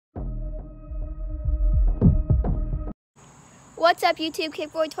What's up YouTube,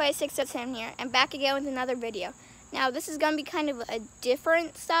 KidBoy26 Sam here, and back again with another video. Now this is going to be kind of a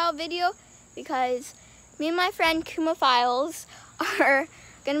different style video because me and my friend Kuma Files are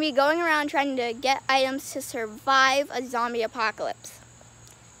going to be going around trying to get items to survive a zombie apocalypse.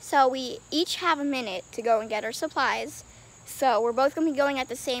 So we each have a minute to go and get our supplies, so we're both going to be going at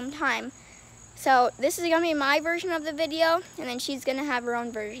the same time. So this is going to be my version of the video, and then she's going to have her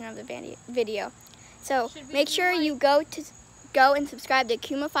own version of the video. So make sure you go and subscribe to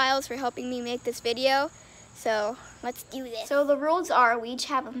Kuma Files for helping me make this video. So let's do this. So the rules are we each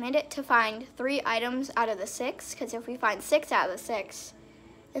have a minute to find 3 items out of the 6, because if we find 6 out of the 6,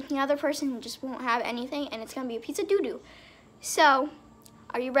 then the other person just won't have anything and it's going to be a piece of doo-doo. So,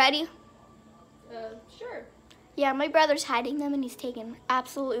 are you ready? Sure. Yeah, my brother's hiding them and he's taking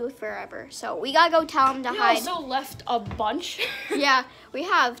absolutely forever. So we gotta go tell him to hide. You also left a bunch. Yeah, we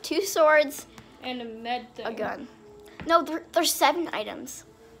have 2 swords and a med thing. A gun. No, there's 7 items.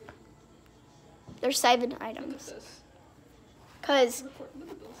 There's 7 items. Look at this. Cause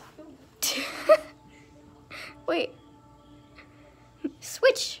Look at this. wait.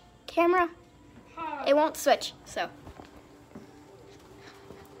 Switch camera. Hi. It won't switch, so.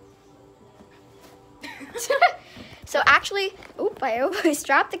 So actually, I almost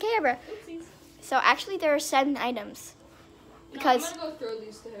dropped the camera. Oopsies. So actually there are 7 items. Because I'm gonna go throw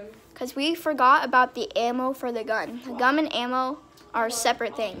these to him. Because we forgot about the ammo for the gun. The gun and ammo are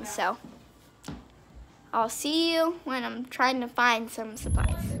separate things, so I'll see you when I'm trying to find some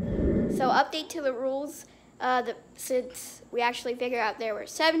supplies. So update to the rules, since we actually figured out there were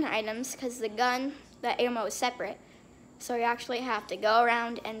 7 items, because the gun, the ammo is separate, so you actually have to go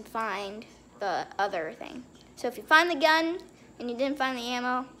around and find the other thing. So if you find the gun and you didn't find the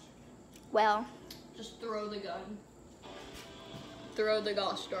ammo, well, just throw the gun. Throw the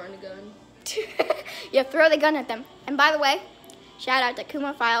gosh darn gun. Yeah, throw the gun at them. And by the way, shout out to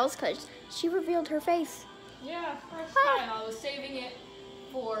Kuma Files because she revealed her face. Yeah, first time. I was saving it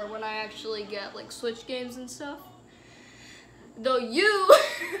for when I actually get like Switch games and stuff. Though you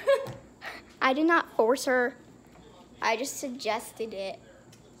I did not force her. I just suggested it.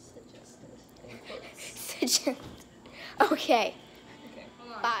 Okay. Okay,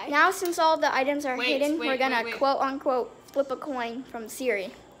 hold on. Bye. Now since all the items are hidden, we're gonna wait. quote unquote flip a coin from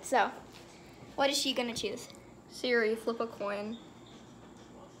Siri. So, what is she gonna choose? Siri, flip a coin.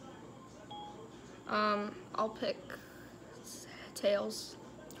 I'll pick tails.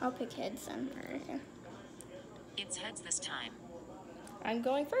 I'll pick heads then. It's heads this time. I'm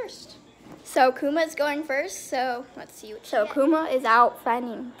going first. So Kuma's going first, so let's see what she gets. Kuma is out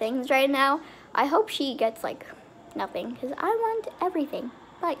finding things right now. I hope she gets like nothing, because I want everything.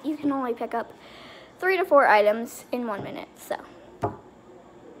 But you can only pick up 3 to 4 items in 1 minute, so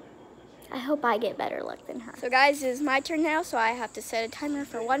I hope I get better luck than her. So guys, it is my turn now, so I have to set a timer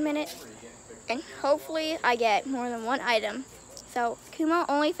for 1 minute, and hopefully I get more than 1 item. So Kuma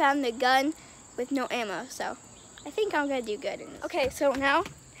only found the gun with no ammo, so I think I'm gonna do good in this. Okay, so now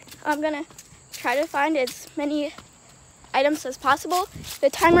I'm gonna try to find as many items as possible.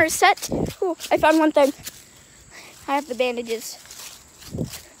 The timer is set. Ooh, I found one thing. I have the bandages.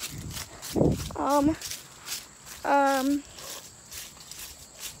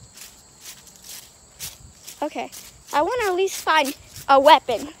 Okay, I want to at least find a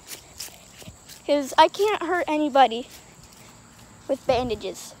weapon, because I can't hurt anybody with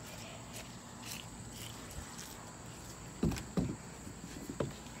bandages.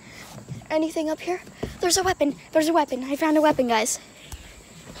 Anything up here? There's a weapon. There's a weapon. I found a weapon, guys.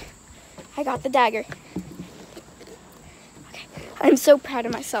 I got the dagger. Okay, I'm so proud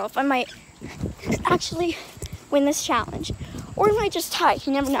of myself. I might actually win this challenge, or I might just tie.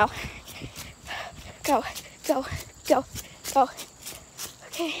 You never know. Go, go, go, go.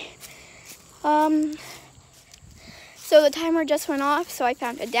 Okay. So the timer just went off, so I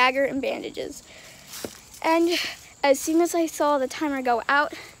found a dagger and bandages. And as soon as I saw the timer go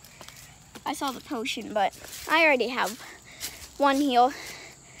out, I saw the potion, but I already have 1 heal.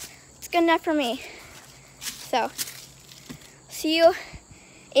 It's good enough for me. So, see you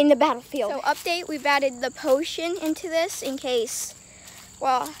in the battlefield. So update, we've added the potion into this in case,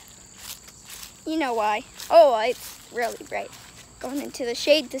 well, you know why. Oh, it's really bright. Going into the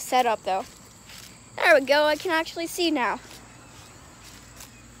shade to set up though. There we go, I can actually see now.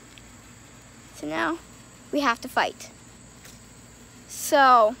 So now, we have to fight.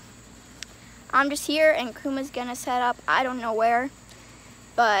 So, I'm just here and Kuma's gonna set up, I don't know where,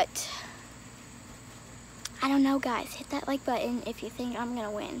 but I don't know, guys. Hit that like button if you think I'm gonna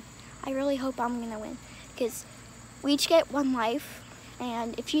win. I really hope I'm gonna win, because we each get 1 life,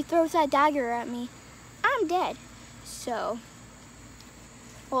 and if she throws that dagger at me, I'm dead. So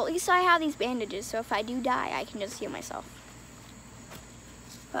Well, at least I have these bandages, so if I do die, I can just heal myself.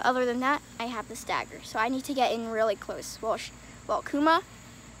 But other than that, I have this dagger, so I need to get in really close. Well, Kuma,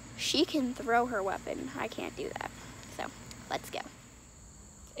 she can throw her weapon. I can't do that. So, let's go.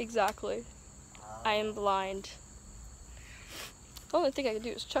 Exactly. I am blind. The only thing I can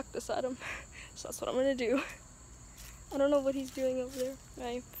do is chuck this at him. So that's what I'm gonna do. I don't know what he's doing over there.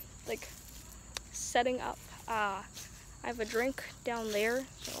 I'm like setting up. I have a drink down there,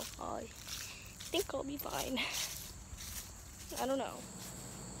 so I think I'll be fine. I don't know.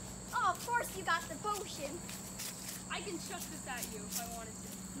 Oh, of course you got the potion. I can chuck this at you if I wanted to.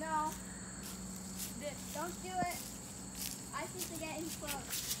 No. Don't do it. I think to get in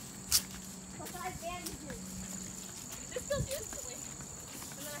close. Plus I have bandages. This kills you instantly.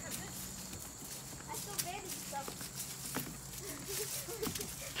 And then I have this. I still bandage stuff.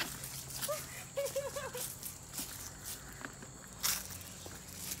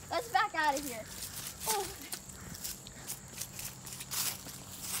 Let's back out of here. Oh.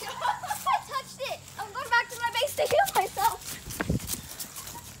 I touched it. I'm going back to my base to heal myself.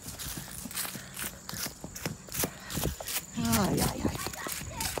 I touched it.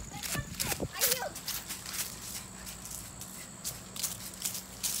 I healed.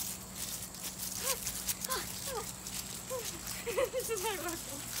 This is my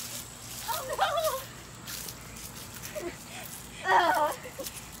weapon. Oh no!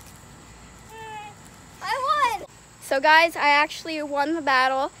 I won! So guys, I actually won the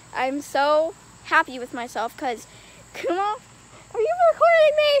battle. I'm so happy with myself because Kuma, are you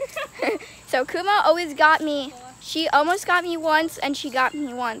recording me? So Kuma always got me. She almost got me once and she got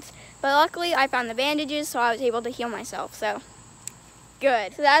me once. But luckily I found the bandages so I was able to heal myself. So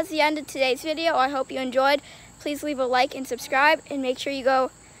good. So that's the end of today's video. I hope you enjoyed. Please leave a like and subscribe and make sure you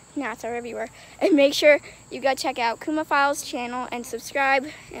go, gnats are everywhere. And make sure you go check out Kuma Files channel and subscribe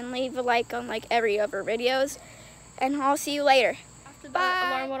and leave a like on like every other videos. And I'll see you later. After the Bye.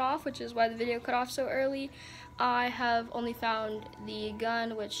 alarm went off, which is why the video cut off so early, I have only found the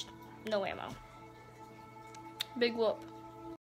gun, which no ammo. Big whoop.